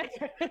mother.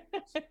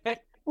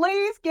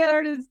 Please get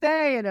her to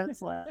stay. And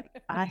it's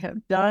like, I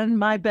have done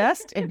my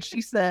best. And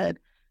she said,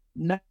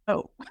 no,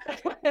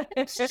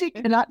 she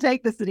cannot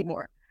take this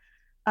anymore.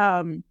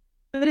 But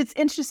it's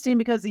interesting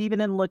because even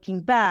in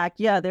looking back,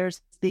 there's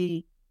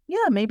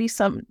maybe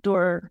some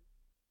door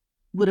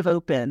would have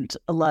opened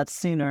a lot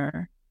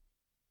sooner.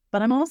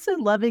 But I'm also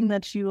loving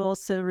that you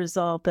also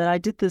resolved that I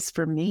did this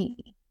for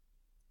me,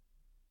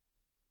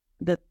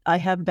 that I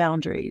have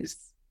boundaries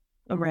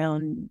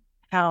around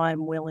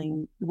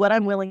what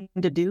I'm willing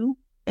to do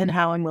and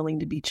how I'm willing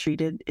to be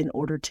treated in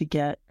order to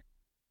get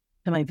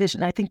to my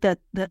vision. I think that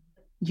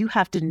you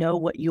have to know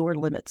what your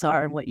limits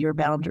are and what your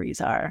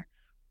boundaries are.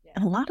 Yeah.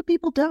 And a lot of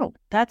people don't.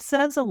 That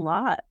says a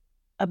lot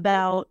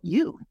about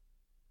you.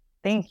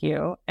 Thank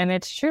you. And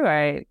it's true.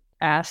 I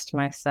asked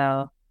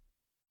myself,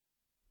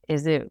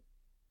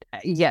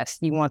 yes,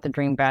 you want the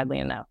dream badly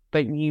enough,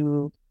 but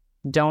you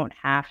don't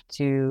have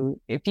to.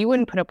 If you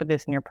wouldn't put up with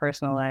this in your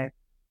personal life,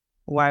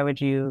 why would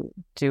you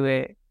do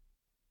it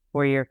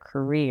for your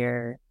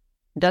career?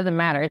 It doesn't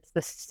matter. It's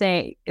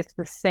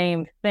the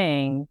same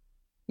thing.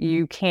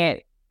 You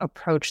can't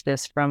approach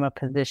this from a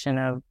position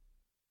of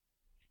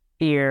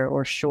fear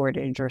or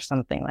shortage or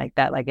something like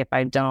that. Like, if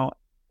I don't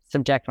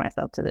subject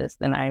myself to this,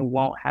 then I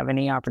won't have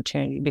any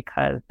opportunity,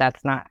 because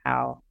that's not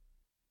how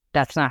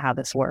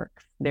this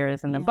works. There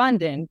is an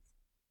abundance,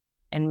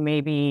 and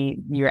maybe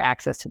your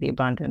access to the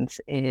abundance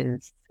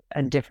is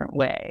a different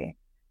way.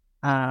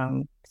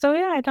 So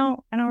yeah, I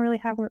don't really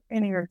have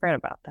any regret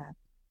about that.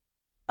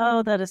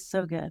 Oh, that is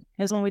so good.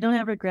 Because when we don't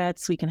have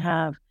regrets, we can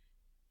have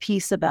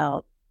peace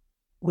about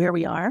where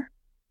we are.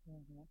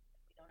 Mm-hmm.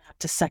 We don't have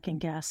to second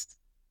guess.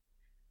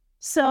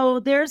 So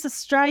there's a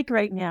strike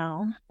right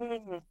now.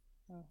 Mm-hmm.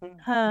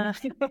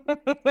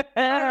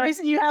 The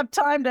reason you have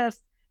time to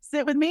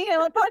sit with me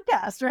on a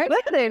podcast, right?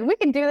 Listen, we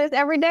can do this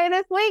every day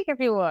this week if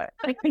you want.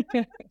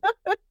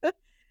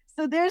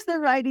 So there's the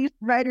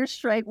writer's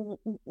strike.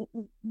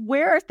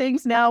 Where are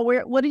things now?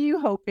 What are you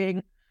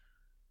hoping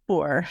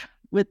for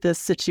with this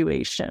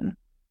situation?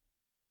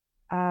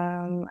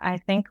 I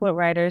think what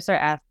writers are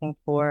asking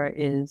for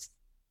is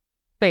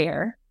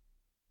fair,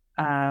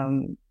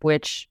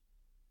 which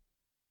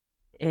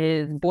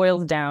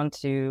boils down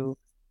to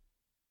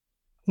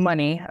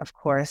money, of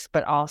course,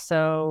 but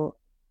also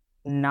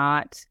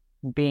not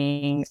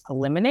being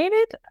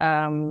eliminated.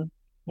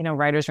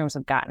 Writers' rooms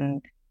have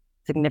gotten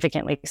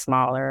significantly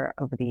smaller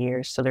over the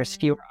years, so there's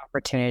fewer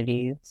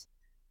opportunities.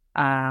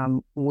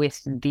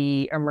 With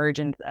the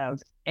emergence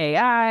of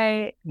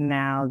AI,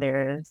 now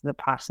there's the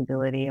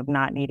possibility of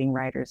not needing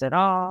writers at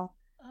all.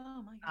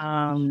 Oh my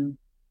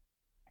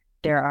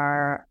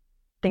gosh.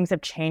 Things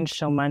have changed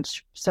so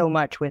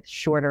much with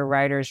shorter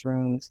writers'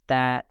 rooms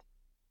that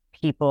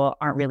people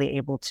aren't really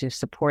able to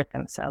support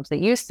themselves. It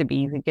used to be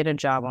you could get a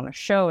job on a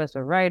show as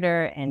a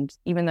writer, and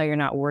even though you're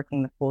not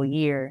working the full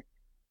year,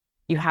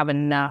 you have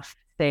enough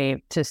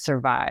saved to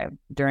survive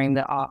during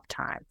the off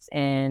times.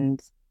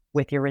 And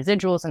with your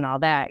residuals and all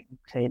that, you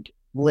could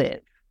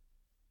live.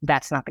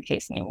 That's not the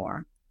case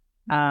anymore.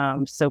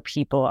 So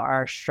people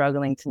are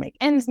struggling to make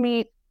ends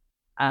meet.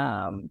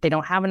 They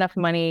don't have enough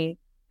money.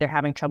 They're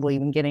having trouble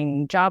even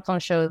getting jobs on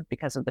shows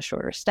because of the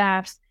shorter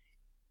staffs.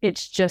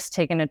 It's just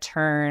taken a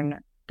turn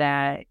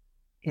that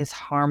is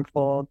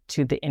harmful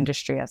to the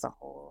industry as a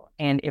whole.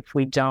 And if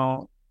we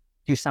don't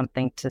do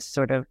something to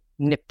sort of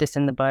nip this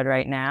in the bud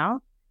right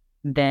now,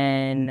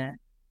 then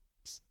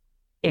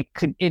it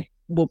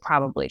will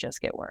probably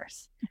just get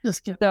worse.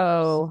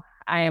 So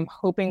I am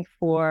hoping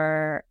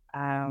for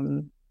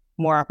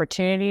more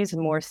opportunities,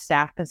 more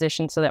staff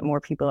positions so that more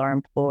people are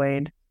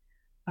employed,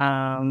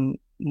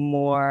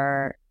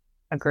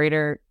 a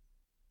greater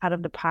cut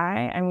of the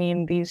pie. I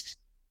mean, these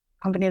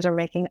companies are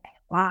making a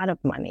lot of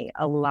money,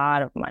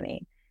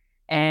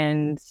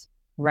 and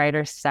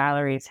writers'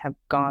 salaries have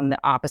gone the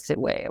opposite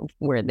way of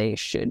where they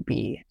should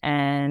be.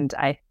 And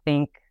I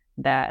think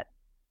that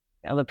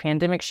the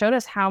pandemic showed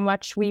us how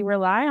much we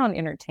rely on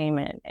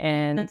entertainment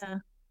and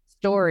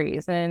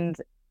stories. And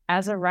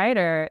as a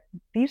writer,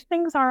 these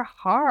things are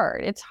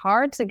hard. It's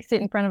hard to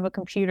sit in front of a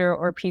computer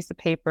or a piece of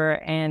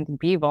paper and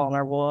be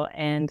vulnerable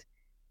and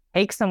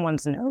take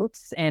someone's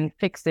notes and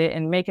fix it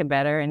and make it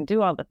better and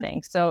do all the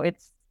things. So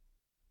it's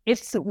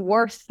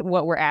worth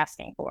what we're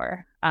asking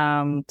for.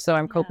 So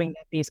I'm hoping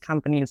that these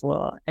companies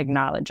will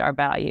acknowledge our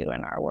value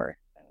and our worth.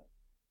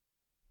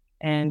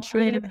 And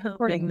I'm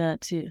hoping that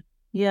too.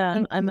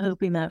 Yeah, I'm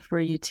hoping that for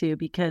you too,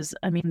 because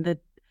I mean, the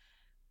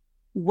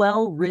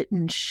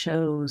well-written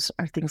shows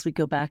are things we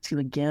go back to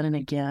again and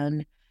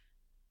again.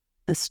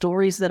 The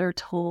stories that are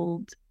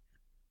told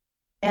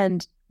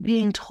and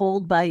being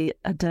told by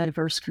a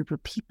diverse group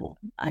of people.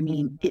 I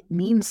mean, it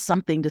means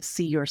something to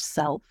see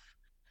yourself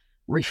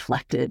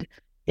reflected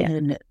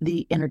in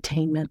the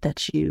entertainment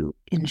that you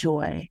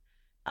enjoy.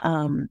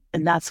 And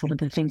that's one of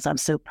the things I'm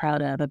so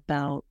proud of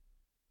about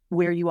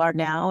where you are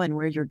now and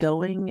where you're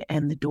going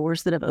and the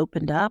doors that have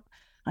opened up.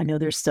 I know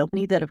there's so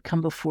many that have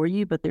come before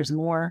you, but there's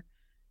more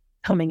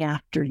coming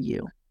after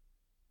you.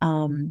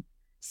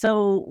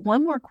 So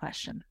one more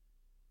question.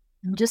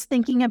 I'm just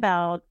thinking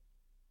about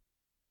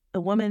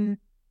the woman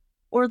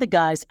or the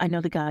guys. I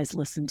know the guys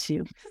listen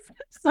to.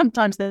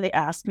 Sometimes they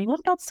ask me, what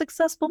about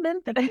successful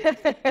men? They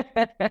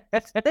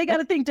got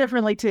to think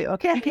differently too,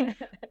 okay?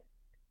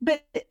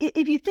 But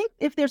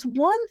if there's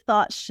one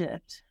thought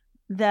shift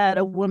that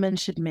a woman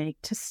should make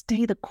to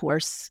stay the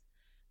course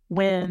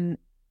when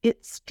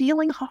it's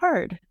feeling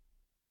hard,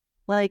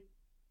 like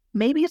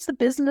maybe it's the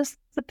business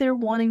that they're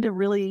wanting to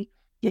really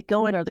get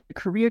going or the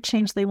career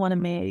change they want to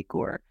make,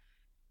 or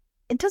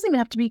it doesn't even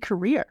have to be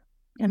career.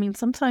 I mean,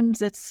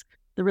 sometimes it's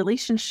the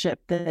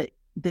relationship that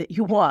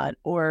you want,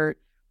 or,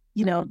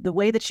 the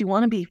way that you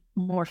want to be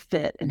more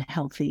fit and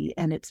healthy.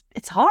 And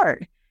it's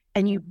hard,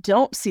 and you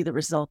don't see the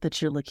result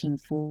that you're looking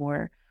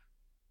for.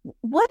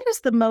 What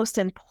is the most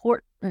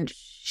important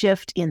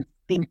shift in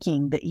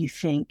thinking that you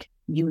think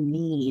you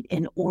need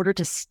in order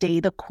to stay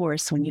the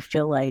course when you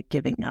feel like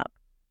giving up?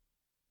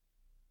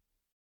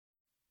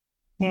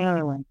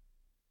 Yeah,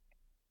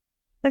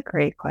 that's a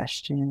great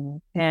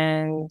question.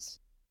 And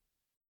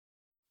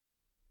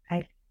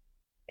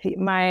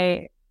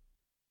my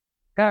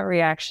gut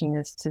reaction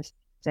is to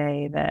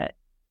say that,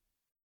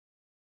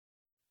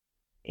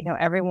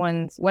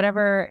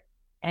 whatever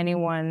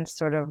anyone's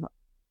sort of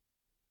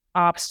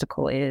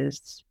obstacle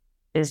is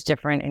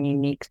different and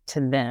unique to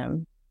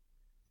them.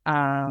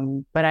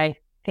 But I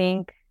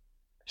think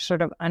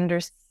sort of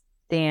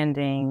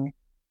understanding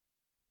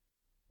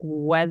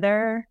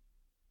whether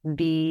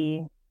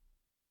the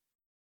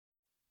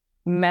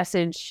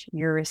message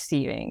you're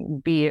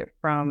receiving, be it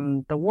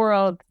from the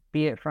world,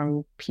 be it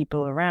from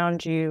people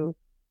around you,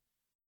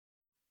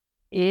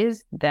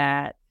 is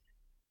that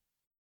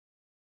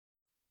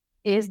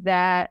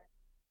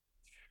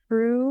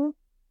true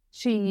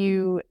to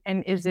you,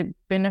 and is it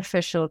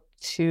beneficial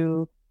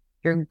to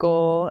your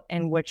goal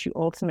and what you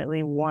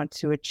ultimately want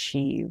to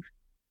achieve?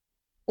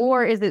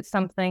 Or is it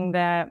something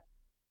that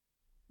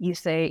you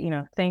say,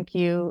 thank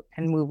you,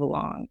 and move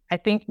along? I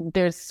think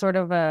there's sort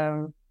of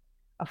a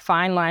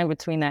fine line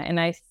between that. And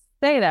I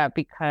say that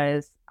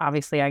because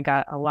obviously I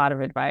got a lot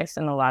of advice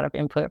and a lot of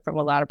input from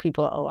a lot of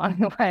people along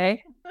the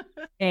way.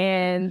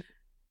 And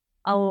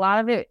a lot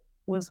of it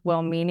was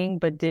well-meaning,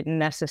 but didn't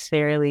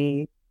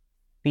necessarily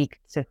speak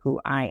to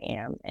who I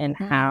am and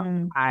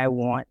how I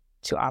want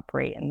to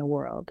operate in the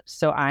world.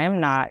 So I'm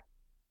not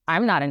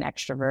an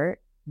extrovert,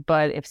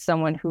 but if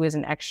someone who is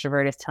an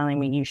extrovert is telling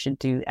me you should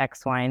do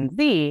X, Y, and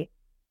Z,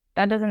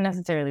 that doesn't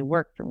necessarily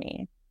work for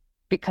me,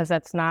 because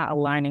that's not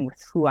aligning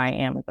with who I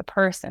am as a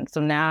person. So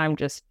now I'm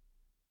just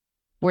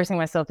forcing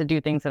myself to do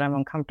things that I'm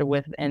uncomfortable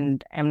with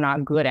and am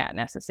not good at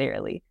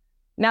necessarily.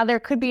 Now, there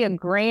could be a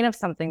grain of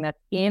something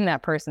that's in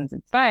that person's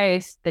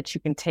advice that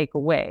you can take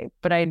away,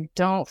 but I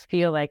don't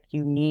feel like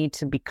you need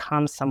to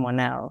become someone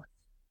else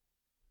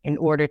in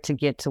order to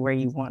get to where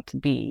you want to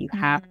be. You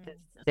have to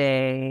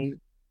stay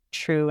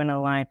true and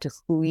aligned to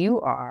who you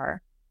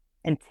are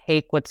and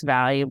take what's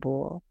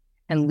valuable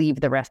and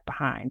leave the rest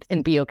behind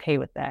and be okay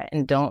with that.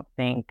 And don't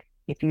think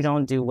if you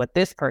don't do what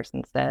this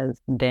person says,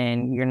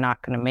 then you're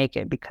not going to make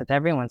it, because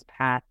everyone's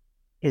path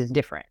is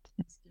different.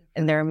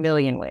 And there are a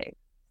million ways.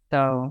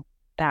 So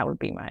that would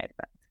be my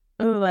advice.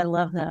 Oh, I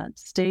love that.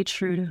 Stay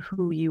true to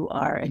who you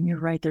are. And you're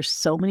right. There's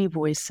so many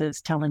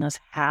voices telling us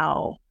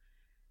how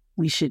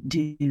we should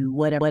do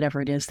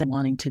whatever it is they're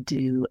wanting to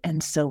do.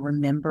 And so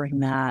remembering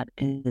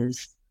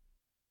that's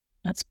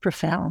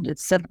profound.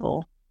 It's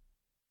simple,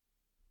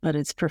 but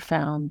it's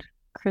profound.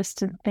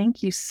 Kristin,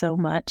 thank you so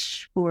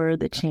much for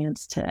the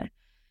chance to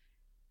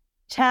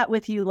chat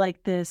with you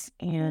like this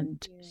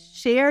and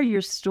share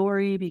your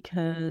story,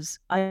 because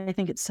I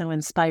think it's so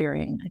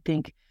inspiring. I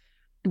think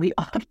we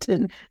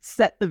often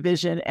set the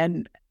vision,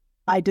 and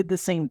I did the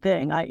same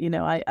thing.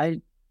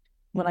 I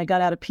when I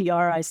got out of PR,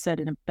 I said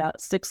in about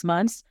 6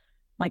 months,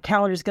 my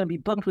calendar is going to be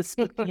booked with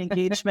speaking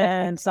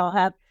engagements. I'll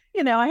have,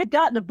 I had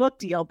gotten a book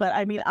deal, but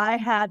I mean, I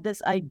had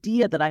this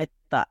idea that I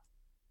thought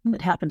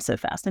would happen so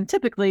fast. And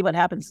typically what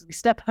happens is we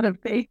step out of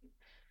faith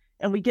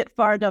and we get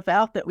far enough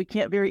out that we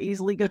can't very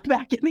easily go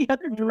back in the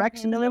other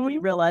direction. And then we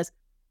realize,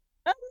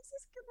 oh, this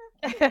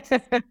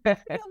is going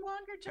to be a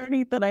longer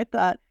journey than I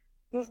thought.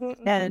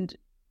 And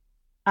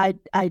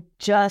I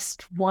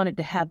just wanted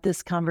to have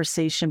this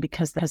conversation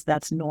because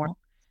that's normal.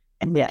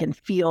 And we can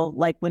feel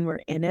like when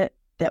we're in it,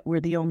 that we're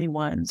the only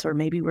ones, or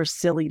maybe we're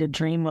silly to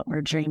dream what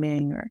we're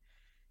dreaming, or,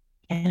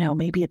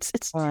 maybe it's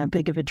too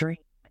big of a dream.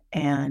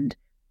 And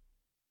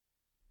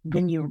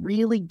when you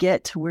really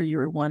get to where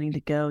you're wanting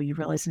to go, you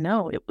realize,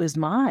 no, it was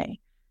my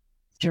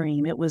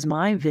dream. It was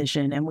my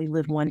vision. And we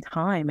live one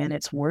time, and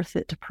it's worth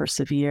it to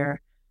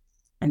persevere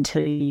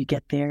until you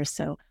get there.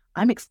 So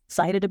I'm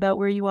excited about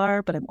where you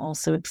are, but I'm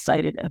also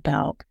excited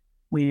about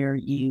where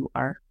you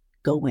are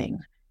going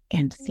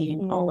and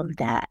seeing all of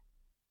that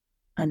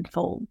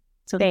unfold.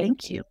 So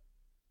thank you.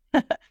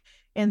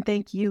 And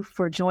thank you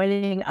for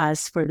joining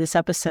us for this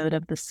episode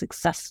of the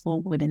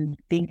Successful Women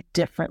Think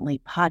Differently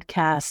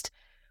podcast.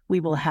 We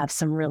will have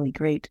some really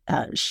great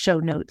show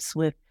notes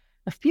with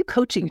a few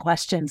coaching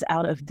questions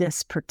out of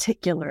this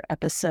particular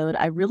episode.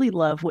 I really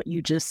love what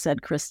you just said,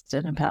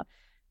 Kristin, about,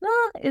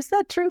 is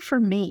that true for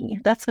me?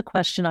 That's a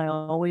question I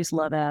always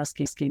love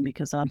asking,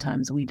 because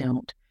sometimes we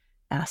don't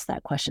ask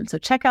that question. So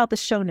check out the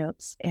show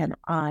notes, and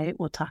I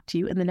will talk to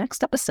you in the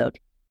next episode.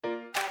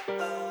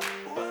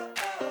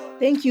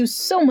 Thank you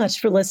so much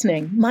for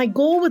listening. My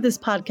goal with this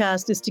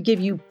podcast is to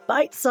give you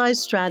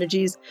bite-sized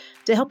strategies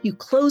to help you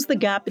close the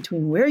gap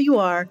between where you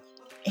are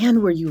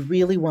and where you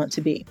really want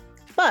to be.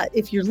 But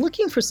if you're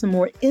looking for some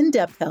more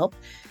in-depth help,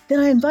 then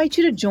I invite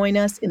you to join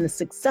us in the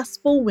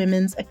Successful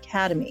Women's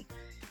Academy.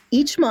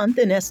 Each month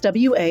in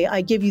SWA,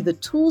 I give you the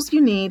tools you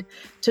need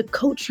to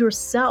coach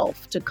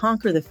yourself to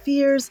conquer the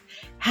fears,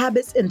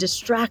 habits, and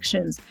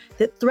distractions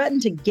that threaten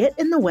to get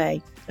in the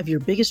way of your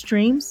biggest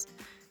dreams,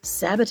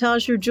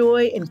 sabotage your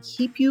joy, and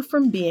keep you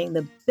from being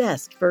the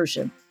best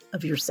version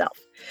of yourself.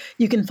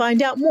 You can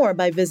find out more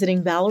by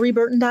visiting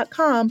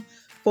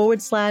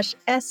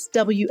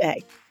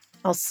valerieburton.com/SWA.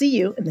 I'll see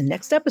you in the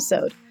next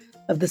episode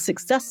of the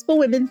Successful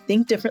Women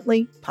Think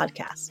Differently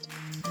podcast.